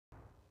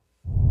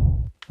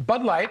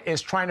Bud Light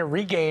is trying to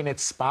regain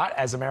its spot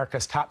as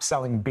America's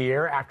top-selling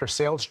beer after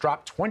sales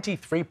dropped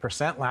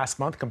 23% last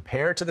month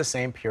compared to the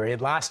same period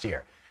last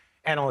year.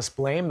 Analysts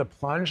blame the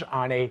plunge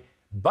on a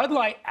Bud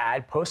Light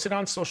ad posted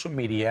on social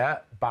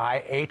media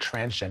by a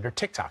transgender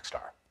TikTok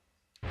star.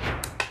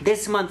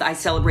 This month, I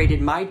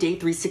celebrated my day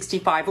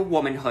 365 of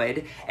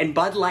womanhood, and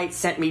Bud Light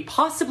sent me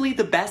possibly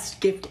the best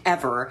gift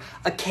ever,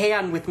 a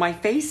can with my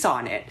face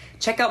on it.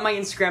 Check out my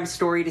Instagram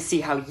story to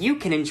see how you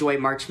can enjoy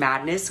March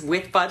Madness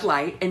with Bud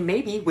Light and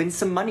maybe win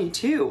some money,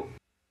 too.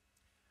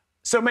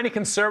 So many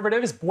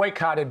conservatives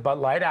boycotted Bud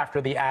Light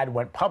after the ad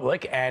went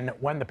public, and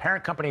when the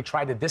parent company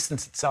tried to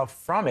distance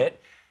itself from it,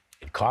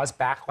 it caused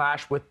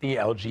backlash with the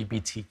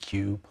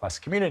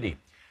LGBTQ+ community.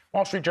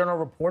 Wall Street Journal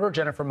reporter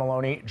Jennifer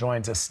Maloney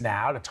joins us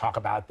now to talk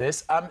about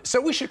this. So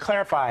we should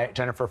clarify,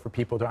 Jennifer, for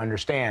people to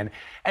understand.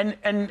 And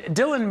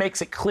Dylan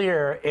makes it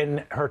clear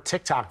in her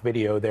TikTok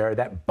video there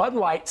that Bud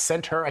Light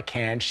sent her a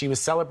can. She was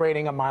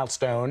celebrating a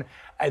milestone,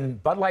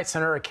 and Bud Light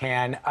sent her a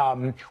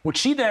can, which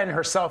she then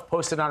herself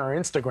posted on her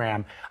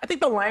Instagram. I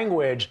think the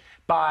language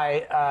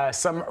by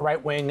some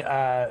right-wing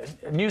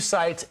news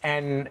sites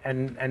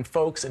and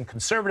folks and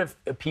conservative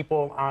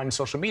people on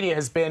social media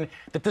has been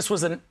that this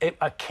was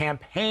a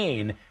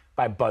campaign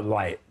by Bud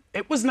Light.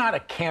 It was not a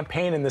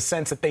campaign in the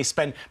sense that they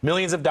spend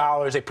millions of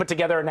dollars, they put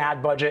together an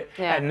ad budget,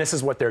 and this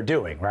is what they're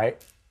doing, right?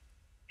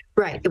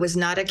 Right. It was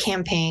not a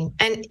campaign.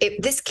 And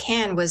this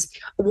can was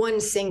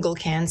one single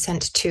can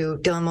sent to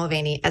Dylan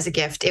Mulvaney as a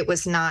gift. It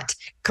was not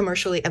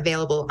commercially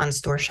available on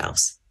store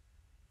shelves.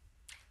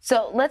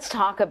 So let's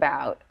talk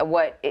about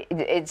what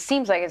it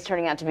seems like it's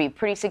turning out to be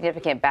pretty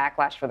significant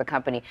backlash for the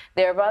company.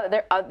 There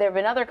have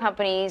been other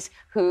companies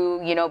who,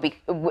 you know,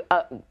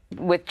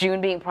 with June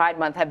being Pride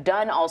Month, have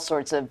done all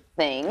sorts of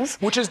things.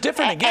 Which is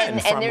different again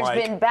and there's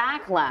been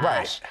backlash.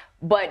 Right.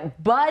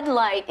 But Bud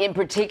Light in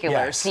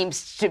particular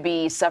seems to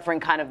be suffering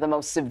kind of the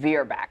most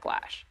severe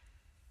backlash.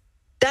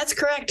 That's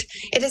correct.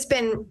 It has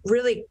been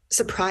really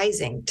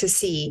surprising to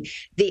see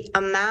the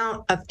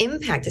amount of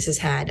impact this has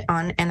had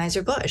on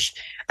Anheuser-Busch.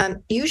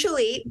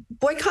 Usually,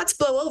 boycotts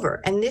blow over,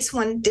 and this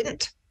one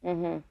didn't.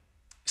 Mm-hmm.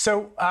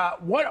 So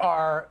what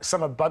are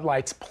some of Bud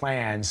Light's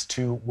plans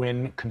to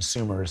win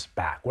consumers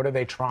back? What are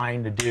they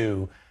trying to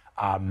do?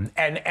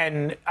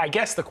 And I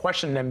guess the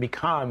question then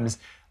becomes,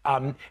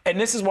 and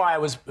this is why I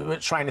was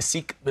trying to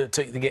seek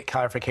to get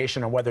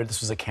clarification on whether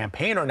this was a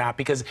campaign or not,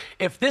 because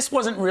if this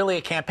wasn't really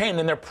a campaign,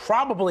 then they're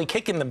probably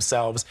kicking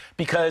themselves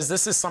because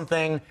this is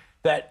something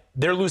that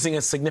they're losing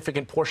a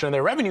significant portion of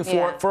their revenue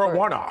for a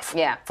one-off.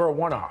 Yeah. For a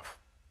one-off.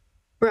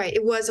 Right.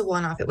 It was a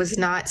one-off. It was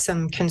not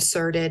some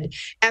concerted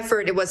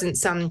effort. It wasn't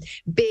some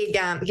big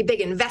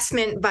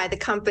investment by the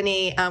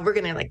company. We're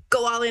going to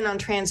go all in on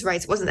trans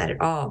rights. It wasn't that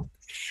at all.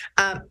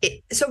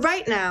 So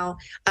right now,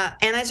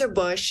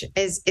 Anheuser-Busch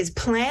is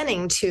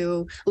planning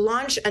to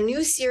launch a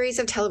new series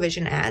of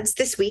television ads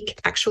this week,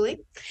 actually,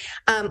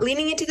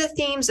 leaning into the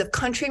themes of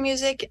country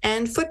music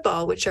and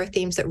football, which are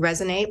themes that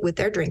resonate with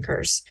their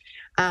drinkers.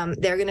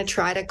 They're going to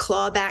try to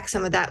claw back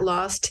some of that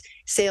lost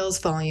sales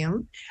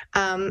volume,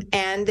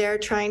 and they're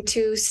trying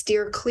to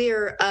steer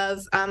clear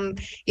of,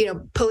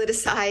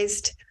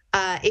 politicized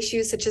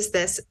issues such as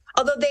this.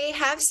 Although they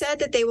have said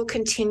that they will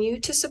continue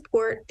to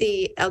support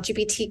the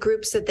LGBT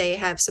groups that they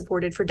have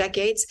supported for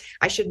decades.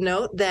 I should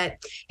note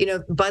that,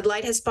 Bud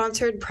Light has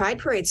sponsored pride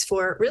parades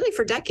for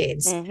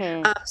decades.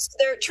 Mm-hmm. So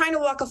they're trying to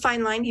walk a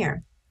fine line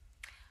here.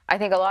 I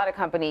think a lot of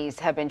companies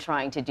have been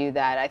trying to do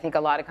that. I think a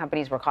lot of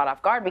companies were caught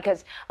off guard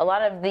because a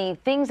lot of the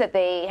things that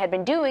they had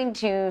been doing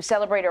to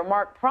celebrate or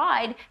mark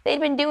Pride, they'd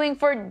been doing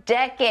for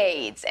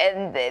decades.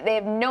 And they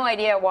have no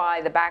idea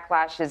why the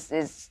backlash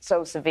is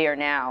so severe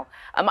now.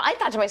 I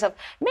thought to myself,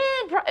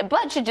 man,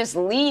 Bud should just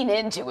lean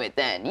into it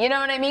then. You know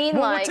what I mean?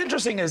 Well, what's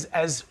interesting is,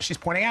 as she's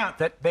pointing out,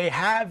 that they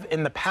have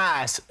in the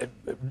past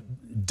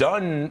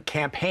done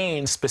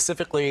campaigns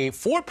specifically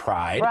for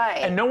Pride,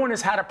 and no one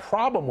has had a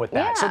problem with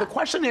that. So the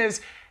question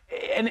is,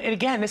 and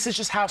again, this is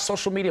just how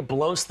social media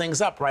blows things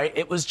up, right?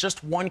 It was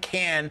just one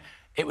can.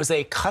 It was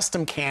a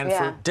custom can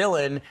for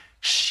Dylan.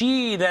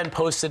 She then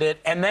posted it,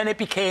 and then it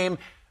became,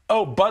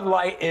 oh, Bud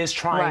Light is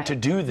trying to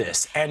do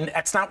this. And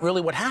that's not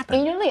really what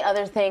happened. The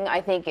other thing I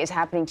think is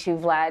happening too,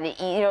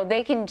 Vlad,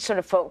 they can sort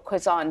of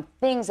focus on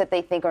things that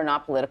they think are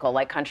not political,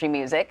 like country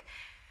music.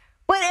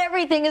 But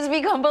everything has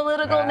become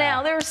political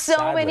now. There are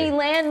so many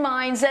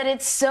landmines that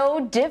it's so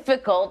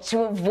difficult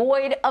to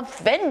avoid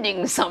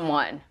offending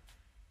someone.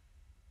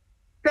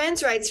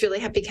 Trans rights really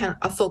have become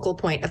a focal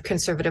point of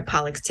conservative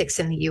politics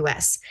in the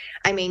U.S.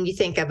 I mean, you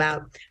think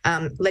about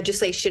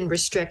legislation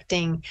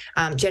restricting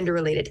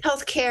gender-related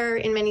health care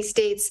in many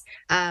states,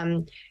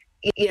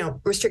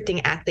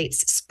 restricting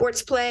athletes'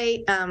 sports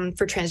play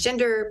for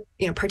transgender,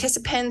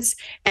 participants,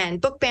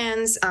 and book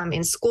bans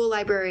in school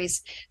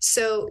libraries.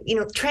 So,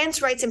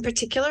 trans rights in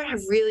particular have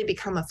really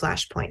become a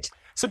flashpoint.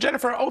 So,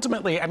 Jennifer,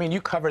 ultimately, I mean,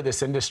 you cover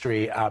this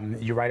industry.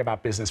 You write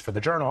about business for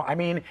the Journal. I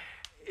mean,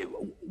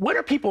 when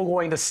are people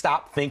going to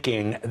stop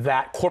thinking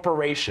that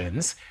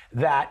corporations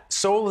that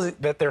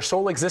their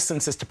sole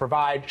existence is to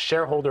provide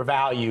shareholder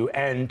value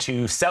and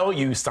to sell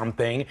you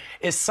something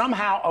is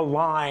somehow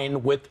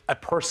aligned with a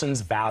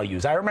person's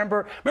values. I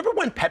remember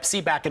when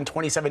Pepsi back in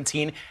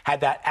 2017 had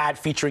that ad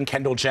featuring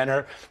Kendall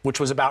Jenner, which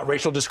was about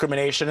racial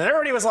discrimination, and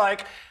everybody was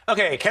like,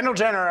 okay, Kendall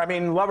Jenner, I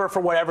mean, love her for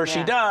whatever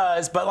she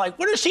does, but like,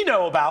 what does she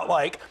know about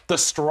like the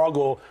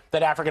struggle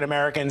that African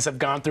Americans have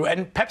gone through?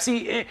 And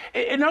Pepsi,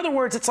 in other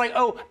words, it's like,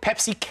 oh,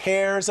 Pepsi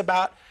cares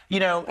about,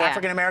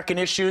 African American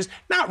issues.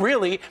 Not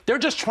really. They're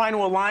just trying to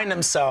align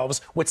themselves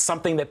with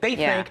something that they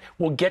think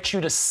will get you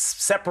to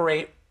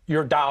separate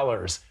your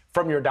dollars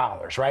from your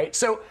dollars, right?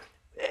 So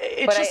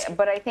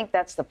but I think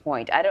that's the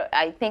point.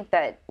 I think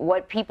that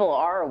what people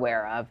are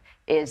aware of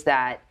is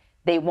that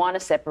they want to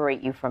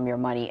separate you from your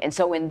money. And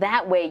so in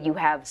that way, you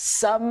have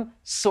some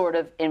sort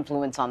of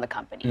influence on the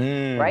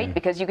company, right?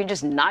 Because you can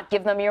just not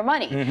give them your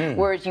money.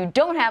 Whereas you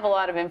don't have a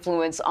lot of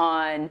influence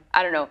on,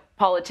 I don't know,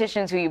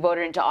 politicians who you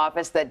voted into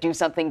office that do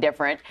something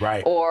different.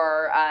 Right.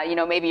 Or,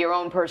 maybe your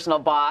own personal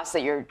boss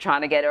that you're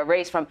trying to get a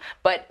raise from.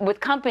 But with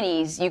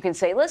companies, you can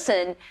say,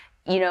 listen,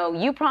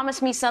 you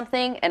promised me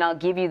something and I'll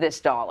give you this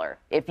dollar.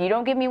 If you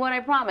don't give me what I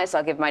promise,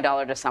 I'll give my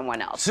dollar to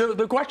someone else. So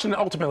the question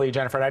ultimately,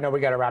 Jennifer, and I know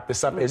we got to wrap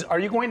this up, is are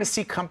you going to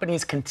see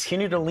companies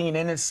continue to lean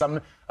in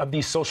some of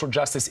these social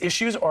justice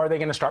issues, or are they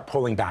going to start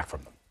pulling back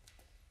from them?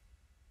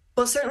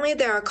 Well, certainly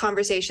there are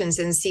conversations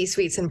in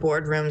C-suites and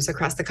boardrooms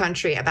across the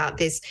country about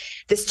this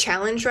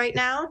challenge right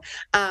now.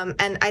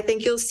 And I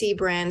think you'll see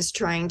brands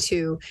trying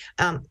to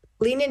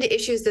lean into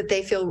issues that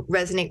they feel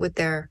resonate with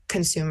their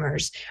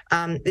consumers.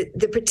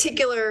 The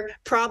particular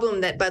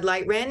problem that Bud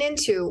Light ran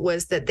into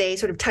was that they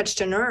sort of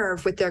touched a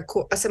nerve with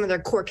some of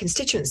their core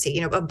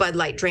constituency, of Bud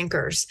Light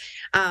drinkers.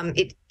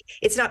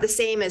 It's not the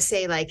same as,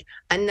 say, like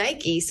a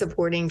Nike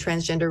supporting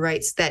transgender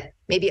rights that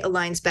maybe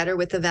aligns better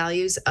with the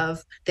values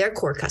of their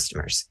core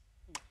customers.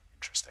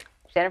 Interesting.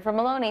 Jennifer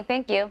Mulvaney,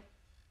 thank you.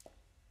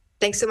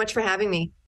 Thanks so much for having me.